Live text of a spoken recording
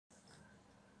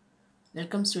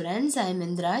Welcome students, I am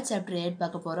Indra. Chapter 8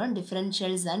 பார்க்க போறோம்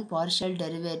Differentials and Partial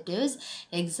Derivatives.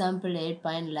 Example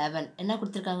 8.11. என்ன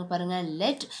கொடுத்திருக்காங்க பாருங்க.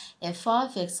 Let f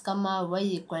of x, y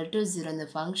equal to 0. இந்த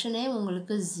ஃபங்க்ஷனே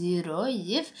உங்களுக்கு 0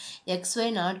 if xy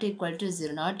not equal to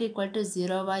 0. Not equal to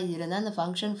 0 வா இருந்தா அந்த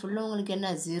ஃபங்க்ஷன் ஃபுல்லா உங்களுக்கு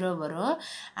என்ன 0 வரும்.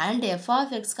 And f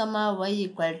of x, y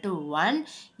equal to 1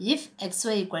 if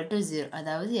xy equal to 0.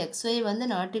 அதாவது xy வந்து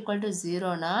not equal to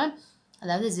 0 னா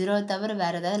அதாவது 0 தவிர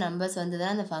வேற ஏதாவது நம்பர்ஸ் வந்ததுனா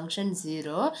அந்த ஃபங்க்ஷன்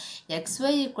 0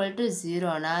 xy equal to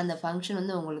 0 னா அந்த ஃபங்க்ஷன்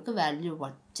வந்து உங்களுக்கு வேல்யூ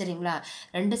 1 சரிங்களா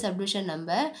ரெண்டு சப்டிவிஷன்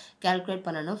நம்ம கால்குலேட்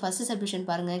பண்ணனும் ஃபர்ஸ்ட் சப்டிவிஷன்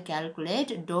பாருங்க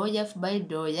calculate dou f by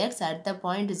dou x at the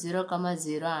point 0,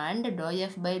 0 and dou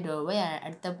f by dou y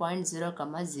at the point 0,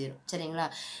 0 சரிங்களா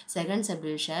second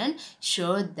subdivision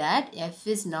show that f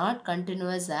is not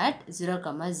continuous at 0,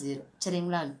 0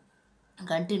 சரிங்களா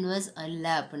continuous அல்ல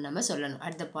அப்படி நம்ம சொல்லணும்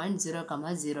at the point 0,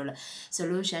 0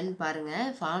 solution பாருங்க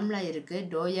formula இருக்கு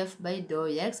dou f by dou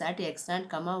x at x0,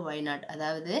 y0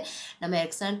 அதாவது நம்ம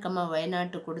x0,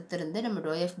 y0 கொடுத்திருந்து நம்ம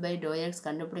dou f by dou x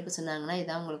கண்டுபிடிக்க சொன்னாங்கன்னா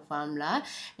இதான் உங்களுக்கு formula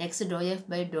next dou f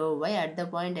by dou y at the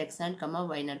point x0,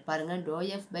 y0 பாருங்க dou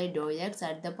f by dou x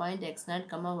at the point x0,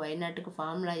 y0 க்கு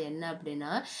formula என்ன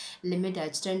அப்படினா limit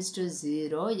h tends to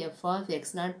 0 f of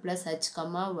x0 plus h,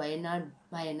 y0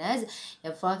 minus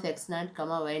f of x0,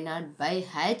 y0 by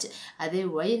h அதே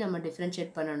y நம்ம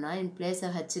differentiate பண்ணனும்னா in place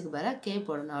of h க்கு பதிலா k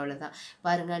போடணும் அவ்வளவுதான்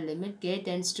பாருங்க limit k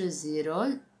tends to 0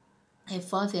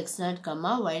 f of x0,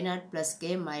 y0 plus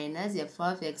k minus f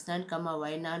of x0,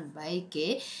 y0 by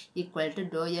k equal to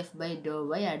dou f by dou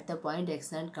y at the point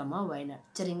x0, y0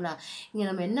 சரிங்களா இங்க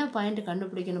நம்ம என்ன point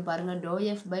கண்டுபிடிக்கணும் பாருங்க dou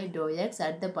f by dou x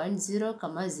at the point 0,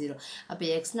 0 அப்ப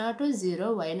x0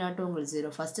 0 y0 உங்களுக்கு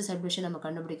 0 first subdivision நம்ம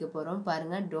கண்டுபிடிக்க போறோம்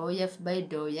பாருங்க dou f by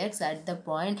dou x at the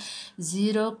point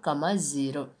 0,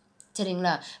 0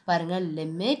 சரிங்களா பாருங்க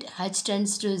limit h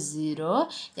tends to 0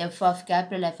 f of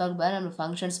capital F க்கு பதிலா நம்ம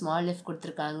ஃபங்க்ஷன் small f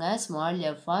கொடுத்திருக்காங்க small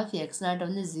f of x0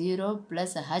 வந்து 0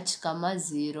 plus h,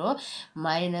 0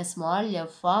 minus small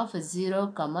f of 0,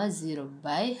 0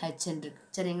 by h இருக்கு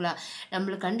சரிங்களா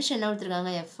நம்மளுக்கு கண்டிஷன் என்ன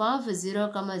கொடுத்திருக்காங்க f of 0,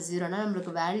 0 னா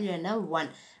நம்மளுக்கு வேல்யூ என்ன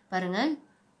 1 பாருங்க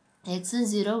x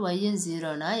 0 y 0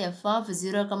 னா f of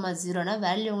 0, 0 னா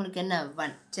வேல்யூ உங்களுக்கு என்ன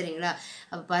 1 சரிங்களா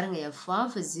அப்ப பாருங்க f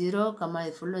of 0,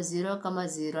 full 0,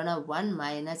 0 னா 1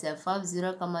 minus f of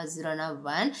 0, 0 னா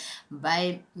 1 by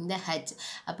இந்த h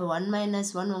அப்ப 1 minus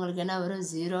 1 உங்களுக்கு என்ன வரும்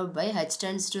 0 by h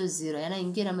tends to 0 ஏனா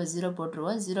இங்க நம்ம 0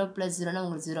 போட்டுருவோம் 0 plus 0 னா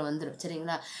உங்களுக்கு 0 வந்துரும்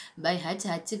சரிங்களா by h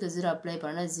க்கு 0 அப்ளை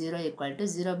பண்ணா 0 equal to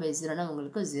 0 by 0 னா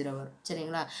உங்களுக்கு 0 வரும்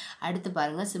சரிங்களா அடுத்து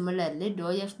பாருங்க similarly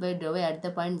dou f by dou y at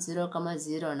the point 0,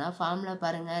 0 னா formula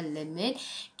பாருங்க limit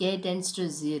k tends to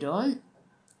 0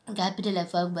 capital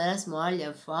F of small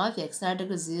f of x0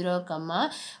 க்கு 0,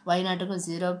 y0 க்கு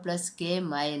 0 plus k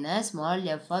minus small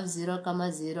f of 0,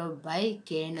 0 by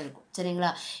k ன்னு இருக்கும் சரிங்களா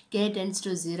k tends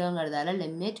to 0ங்கறதால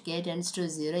limit k tends to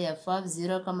 0 f of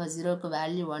 0, 0 க்கு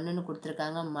value 1 ன்னு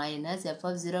கொடுத்திருக்காங்க minus f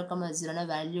of 0, 0 னா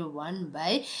value 1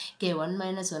 by k 1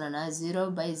 minus 1 னா 0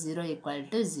 by 0 equal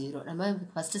to 0 நம்ம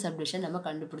ஃபர்ஸ்ட் சப்டிவிஷன் நம்ம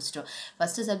கண்டுபிடிச்சிட்டோம்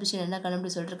ஃபர்ஸ்ட் சப்டிவிஷன் என்ன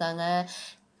கண்டுபிடி சொல்லிருக்காங்க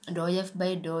dou f by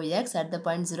dou x at the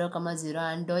point 0, 0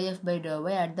 and dou f by dou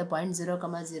y at the point 0,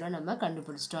 0 நம்ம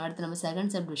கண்டுபிடிச்சிட்டோம் அடுத்து நம்ம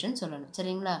செகண்ட் சப்டிவிஷன் சொல்லணும்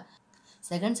சரிங்களா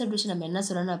செகண்ட் சப்டிவிஷன் நம்ம என்ன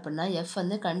சொல்லணும் அப்படின்னா f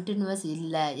வந்து கண்டினியூஸ்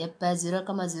இல்ல எப்ப 0,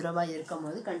 0 வா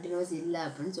இருக்கும்போது கண்டினியூஸ் இல்ல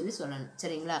அப்படினு சொல்லணும்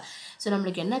சரிங்களா சோ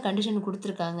நமக்கு என்ன கண்டிஷன்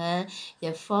கொடுத்திருக்காங்க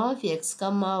f of x,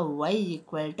 y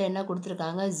equal to என்ன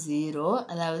கொடுத்திருக்காங்க 0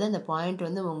 அதாவது அந்த பாயிண்ட்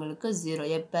வந்து உங்களுக்கு 0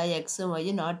 எப்ப x um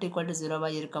y not equal to 0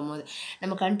 வா இருக்கும்போது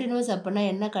நம்ம கண்டினியூஸ் அப்படினா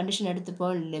என்ன கண்டிஷன்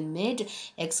எடுத்துப்போம் limit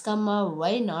x,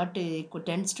 y not equal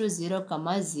tends to 0,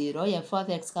 0 f of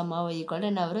x, y equal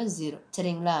to என்ன வரும் 0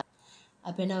 சரிங்களா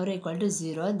அப்ப என்ன வரும் equal to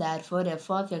 0 therefore f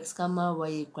of x,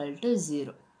 y equal to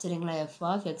 0 சரிங்களா f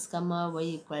of x, y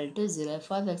equal to 0 f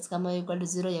of x, y equal to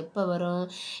 0 எப்ப வரும்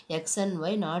x and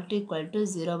y not equal to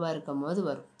 0 வா இருக்கும்போது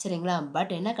வரும் சரிங்களா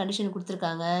பட் என்ன கண்டிஷன்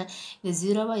கொடுத்திருக்காங்க இது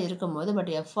 0 வா இருக்கும்போது பட்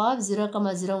f of 0,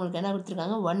 0 உங்களுக்கு என்ன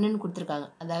கொடுத்திருக்காங்க 1 ன்னு கொடுத்திருக்காங்க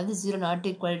அதாவது 0 not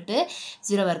equal to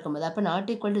 0 வா இருக்கும்போது அப்ப not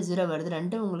equal to 0 வருது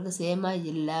ரெண்டும் உங்களுக்கு சேமா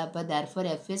இல்ல அப்ப therefore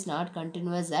f is not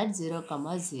continuous at 0,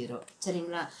 0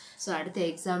 சரிங்களா சோ அடுத்த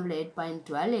எக்ஸாம்பிள்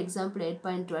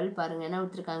 8.12 பாருங்க என்ன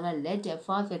கொடுத்திருக்காங்க let f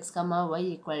of x, y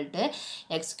equal to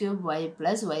x cube y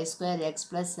plus y square x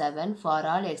plus 7 for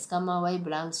all x, y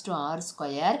belongs to R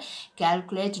square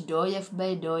calculate dou f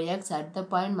by dou x at the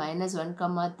point minus 1,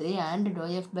 3 and dou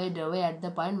f by dou y at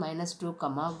the point minus 2,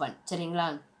 1 சரிங்களா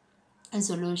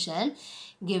solution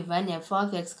given f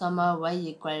of x, y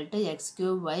equal to x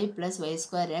cube y plus y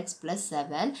square x plus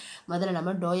 7 முதல்ல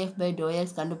நம்ம dou f by dou x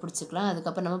கண்டுபிடிச்சுக்கலாம்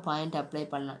அதுக்கப்புறம் நம்ம point apply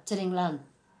பண்ணலாம் சரிங்களா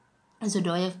so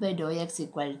dou f by dou x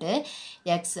equal to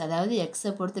x, அதாவது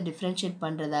எக்ஸை பொறுத்து differentiate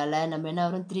பண்ணுறதால நம்ம என்ன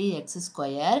வரும் 3x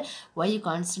ஸ்கொயர், y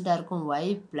கான்ஸ்டண்ட்டாக இருக்கும் y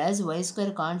plus Y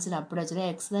square constant அப்படி வச்சுன்னா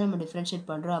எக்ஸ் தான் நம்ம டிஃப்ரென்ஷியேட்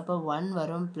பண்ணுறோம், அப்போ 1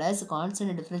 வரும் ப்ளஸ்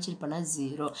கான்ஸ்டன்ட் டிஃப்ரென்ஷியேட் பண்ணால்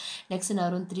 0. நெக்ஸ்ட் என்ன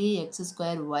வரும் 3x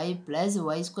square y plus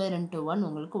Y square into 1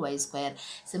 உங்களுக்கு y ஸ்கொயர்.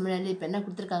 சிமிலர்லி இப்போ என்ன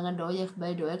கொடுத்துருக்காங்க dou f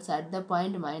by dou x at the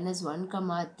point -1,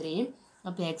 3.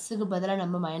 அப்போ எக்ஸுக்கு பதிலாக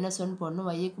நம்ம -1 போடணும்,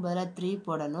 ஒய்க்கு பதிலாக 3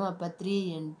 போடணும். அப்போ 3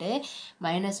 into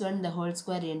 -1 the whole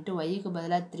square into ஒய்க்கு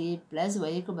பதிலாக 3 ப்ளஸ்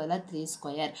ஒய்க்கு பதிலாக 3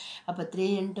 ஸ்கொயர். அப்போ 3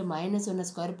 இன்ட்டு -1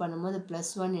 ஸ்கொயர் பண்ணும்போது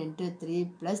 +1 into 3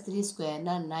 plus 3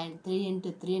 ஸ்கொயர்னா 9. 3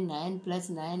 into 3 9 plus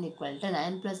 9 equal to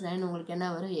 9 plus 9 உங்களுக்கு என்ன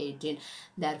வரும் 18.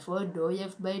 therefore dou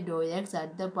f by dou x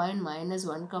at the point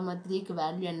 -1, 3க்கு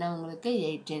value என்ன உங்களுக்கு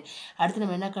 18. அடுத்து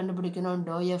நம்ம என்ன கண்டுபிடிக்கணும்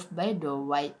dou f by dou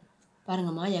y.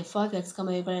 பாருங்கம்மா f of x,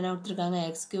 y என்ன கொடுத்துருக்காங்க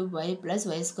x cube y plus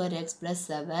y square x plus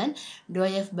 7 dou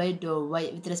f by dou y.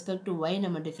 with respect to y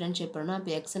நம்ம டிஃப்ரென்ஷியேட் பண்ணணும்,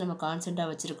 அப்போ x நம்ம கான்ஸ்டண்ட்டாக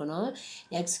வச்சுருக்கணும்.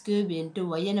 x cube into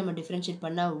y நம்ம டிஃப்ரென்ஷியேட்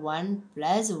பண்ணால் 1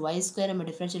 plus y square நம்ம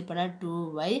டிஃப்ரென்ஷியேட் பண்ணால்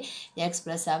 2y x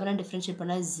plus 7 டிஃப்ரென்ஷியேட்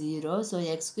பண்ணால் 0. So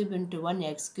x cube into 1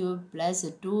 x cube plus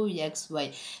 2xy.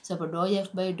 So அப்போ dou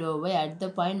f by dou y at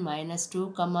the point -2,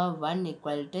 1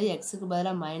 equal to xக்கு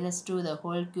பதிலாக -2 the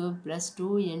whole cube plus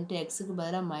 2 into xக்கு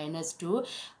பதிலாக -2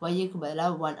 y-க்கு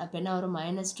பதிலாக 1. அப்போ என்ன வரும்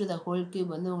 -2 the whole cube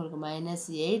வந்து உங்களுக்கு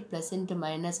 -8 plus into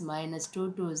 -2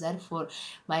 2s are 4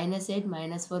 -8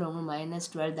 -4 உங்களுக்கு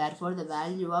 -12. therefore the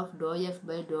value of dou f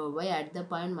by dou y at the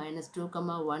point -2,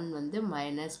 1 வந்து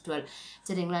 -12.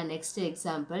 சரிங்களா. next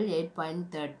example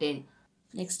 8.13.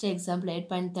 next example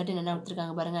 8.13 என்ன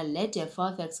கொடுத்துருக்காங்க பாருங்கள். let f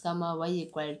of x, y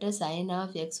equal to sin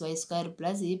of x y square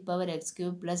plus e power x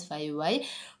cube plus 5y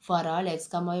for all x,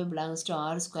 y belongs to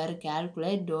r square.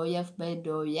 calculate dou f by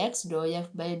dou x, dou f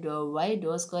by dou y,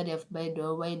 dou square f by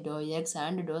dou y dou x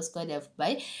and dou square f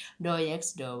by dou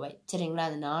x dou y. சரிங்களா.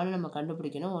 அது 4 நம்ம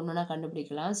கண்டுபிடிக்கணும், ஒன்றுனா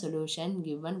கண்டுபிடிக்கலாம். Solution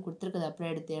given கொடுத்துருக்குது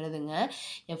அப்படியே எடுத்து எழுதுங்க.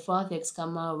 f of x,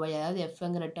 y அதாவது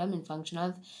fங்கிற term in function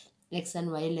of x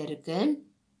and yல இருக்குது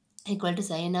equal to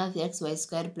sin of x y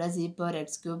square plus e power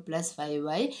x cube plus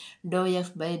 5y dou f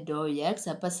by dou x.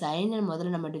 அப்போ sin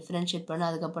முதல்ல நம்ம differentiate பண்ணணும்,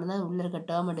 அதுக்கப்புறம் தான் உள்ளே இருக்க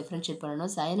டேர்மை டிஃப்ரென்ஷியேட்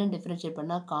பண்ணணும். sin டிஃப்ரென்ஷியேட்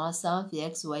பண்ணால் cos of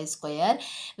x y square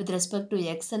with respect to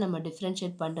x நம்ம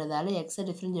டிஃப்ரென்ஷியேட் பண்ணுறதால x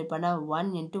டிஃப்ரென்ஷியேட் பண்ணால்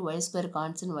 1 into y square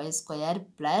constant y square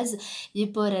plus e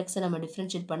power x நம்ம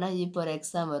டிஃப்ரென்ஷியேட் பண்ணால் e power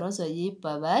x தான் வரும். So e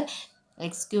power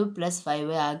x cube plus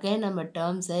 5y. Again நம்ம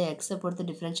டேர்ம்ஸை எக்ஸை பொறுத்து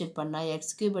டிஃப்ரென்ஷியேட் பண்ணால் x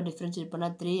cube டிஃப்ரென்ஷியேட்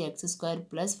பண்ணால் 3x square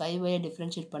plus 5y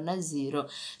differentiate பண்ணால் 0.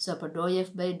 ஸோ அப்போ dou f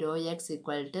by dou x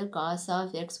equal to cos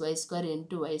of x y square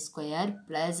into y square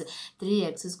plus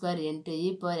 3x square into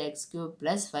e power x cube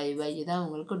plus 5y. இதான்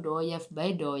உங்களுக்கு dou f by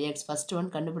dou x. First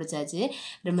one கண்டுபிடிச்சாச்சு,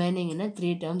 remaining என்ன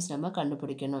 3 terms நம்ம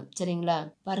கண்டுபிடிக்கணும். சரிங்களா.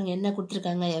 பாருங்கள் என்ன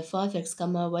கொடுத்துருக்காங்க. f of x,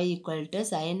 y equal to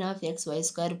sin of x y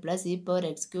square plus e power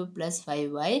x cube plus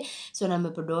 5y. So நம்ம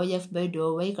இப்போ dou f by dou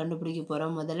y கண்டுபிடிக்க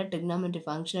போகிறோம். முதல்ல trigonometry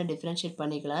ஃபங்க்ஷனை டிஃப்ரென்ஷியேட்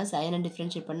பண்ணிக்கலாம். sin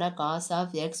டிஃப்ரென்ஷியேட் பண்ணால் cos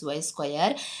of x y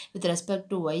square with respect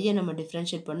to y நம்ம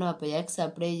differentiate பண்ணோம், அப்போ x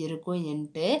அப்படியே இருக்கும்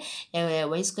இன்ட்டு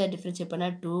y ஸ்கொயர் டிஃப்ரென்ஷியேட்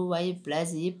பண்ணால் 2y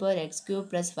plus e power x cube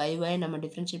plus 5y நம்ம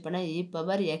டிஃப்ரென்ஷியேட் பண்ணால் e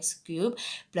power x cube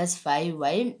plus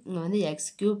 5y இங்கே வந்து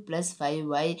x cube plus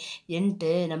 5y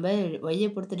into நம்ம y-ஐ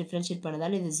பொறுத்து டிஃப்ரென்ஷியேட்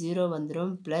பண்ணதால் இது 0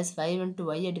 வந்துடும் ப்ளஸ் 5 இன்ட்டு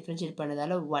y-ஐ டிஃப்ரென்ஷியேட்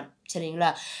பண்ணதால் 1. சரிங்களா.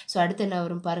 ஸோ அடுத்து என்ன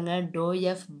வரும் பாருங்கள். dou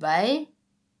f by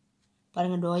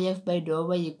dou f by dou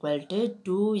y equal to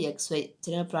 2xy.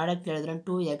 சரிங்களா. ப்ராடக்ட் எழுதுகிறோம்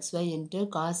 2xy into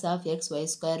cos of x y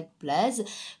square plus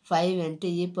 5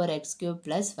 into e power x cube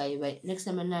plus 5y.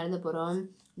 Next நம்ம என்ன எழுத போகிறோம்.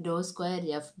 dou square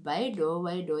f by dou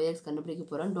y dou x கண்டுபிடிக்க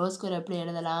போகிறோம். dou square எப்படி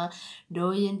எழுதலாம். dou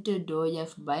into dou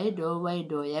f by dou y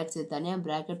dou x இது தனியாக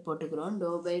ப்ராக்கெட் போட்டுக்கிறோம்.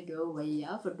 dou by dou y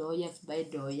of dou f by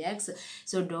dou x.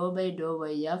 So dou by dou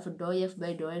y of dou f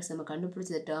by dou x நம்ம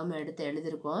கண்டுபிடிச்ச term எடுத்து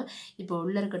எழுதியிருக்கோம். இப்போ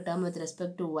உள்ளே இருக்க term with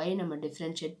respect to y நம்ம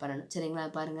டிஃப்ரென்ஷியேட் பண்ணணும்.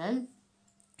 சரிங்களா. பாருங்கள்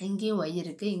இங்கேயும் y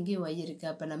இருக்குது, இங்கேயும் y இருக்குது.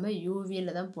 அப்போ நம்ம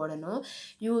uv-ல தான் போடணும்.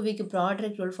 uv-க்கு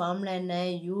ப்ராடக்ட் ரூல் ஃபார்முலா என்ன.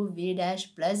 uv dash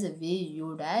plus vu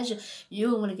dash. u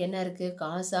உங்களுக்கு என்ன இருக்குது.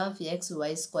 cos of x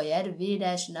y square. v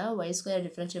dashனா y square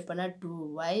differentiate பண்ணால்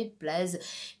 2y ப்ளஸ்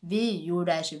vu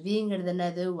dash. vங்கிறது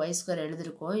என்னது y ஸ்கொயர்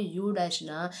எழுதிருக்கோம். u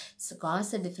dashனா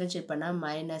காசை டிஃப்ரென்ஷியேட் பண்ணால்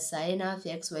minus sin of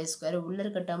x y square. உள்ளே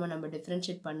இருக்க டேர்மை நம்ம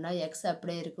டிஃப்ரென்ஷியேட் பண்ணால் x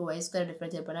அப்படியே இருக்குது, y ஸ்கொயர்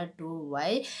டிஃப்ரென்ஷியேட் பண்ணால்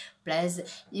 2y ப்ளஸ்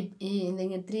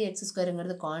இந்த 3x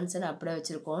ஸ்கொயருங்கிறது கான்ஸ்டன்ட் அப்படியே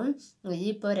வச்சுருக்கோம். e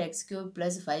power x cube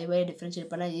plus 5y differentiate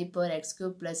பண்ணால் e power x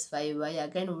cube plus 5y.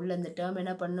 Again உள்ள இந்த டேர்ம்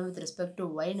என்ன பண்ணணும். வித் ரெஸ்பெக்ட் டு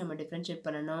y நம்ம டிஃப்ரென்ஷியேட்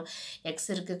பண்ணணும். x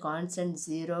இருக்குது constant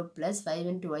 0 plus 5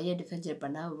 into y differentiate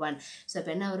பண்ணால் 1. ஸோ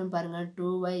இப்போ என்ன வரும் பாருங்கள்.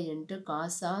 2y into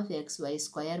cos of x y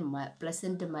square plus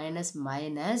into minus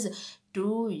minus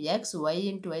 2x y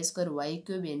into y square y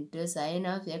cube into sin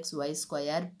of x y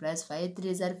square plus 5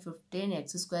 3s are 15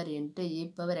 x square into e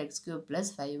power x cube plus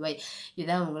 5y.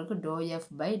 இதான் உங்களுக்கு dou f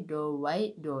by dou y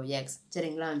dou x.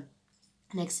 சரிங்களா?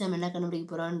 Next time என்ன கண்டுபிடிக்க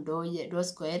போறோம் dou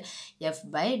square f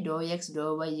by dou x dou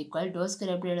y equal dou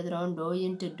square எப்படி எழுதுறோம் dou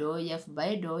into dou f by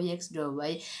dou x dou y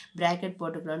bracket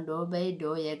போட்டுக்கிறோம் dou by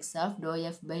dou x of dou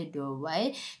f by dou y.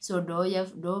 so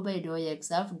dou by dou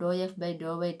x of dou f by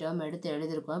dou y term எடுத்து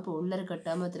எழுதிருக்கோம். இப்போ உள்ள இருக்க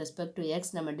term with respect to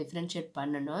x நம்ம differentiate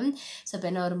பண்ணணும். So இப்போ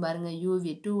என்ன வரும் பாருங்க uv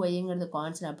 2yங்கிறது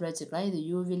கான்ஸ்டன்ட் அப்படி வச்சுக்கலாம். இது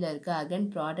uvல இருக்கு. again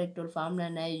ப்ராடக்ட் ஒரு ஃபார்முலா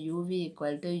என்ன uv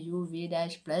equal to uv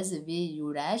dash plus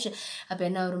vu dash. அப்போ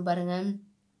என்ன வரும் பாருங்க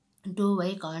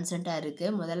 2y கான்ஸ்டண்ட்டாக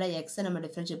இருக்குது. முதல்ல எக்ஸை நம்ம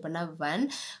டிஃப்ரென்ஷியேட் பண்ணால் 1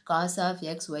 cos of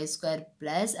x y square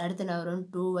plus அடுத்து என்ன வரும்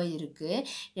 2y இருக்குது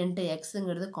என்கிட்ட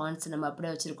எக்ஸுங்கிறது கான்ஸ்டன்ட் நம்ம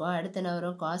அப்படியே வச்சுருக்கோம். அடுத்து என்ன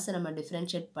வரும் காசை நம்ம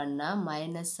டிஃப்ரென்ஷியேட் பண்ணால்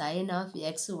minus sign of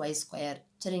X Y square.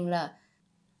 சரிங்களா?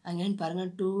 அகைன் பாருங்கள்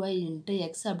 2y into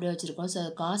x அப்படியே வச்சுருக்கோம். ஸோ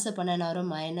காசை பண்ண என்ன வரும்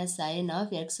minus sign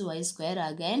of X Y square.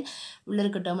 Again உள்ள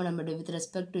இருக்க டேர்மை நம்ம வித்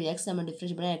ரெஸ்பெக்ட் டு எக்ஸ் நம்ம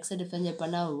டிஃப்ரென்ஷியேட் பண்ணால் எக்ஸை டிஃப்ரென்ஷியேட்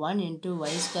பண்ணால் 1 into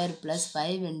y square plus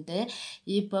 5 into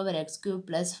e power x cube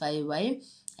plus 5y.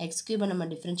 X கியூபை நம்ம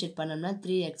டிஃப்ரென்ஷியேட் பண்ணோம்னா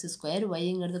 3x ஸ்கொயர்.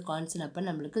 ஒய்ங்கிறது கான்ஸ்டன்ட் அப்போ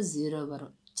நம்மளுக்கு 0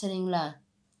 வரும். சரிங்களா?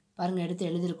 பாருங்கள் எடுத்து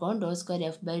எழுதியிருக்கோம் dou square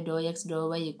f by dou x dou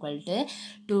y equal to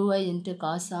 2y into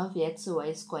cos of x y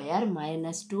square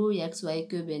minus 2x y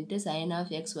cube into sin of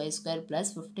x y square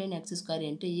plus 15x square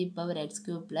into e power x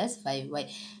cube plus 5y.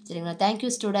 சரிங்களா? Thank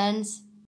you students.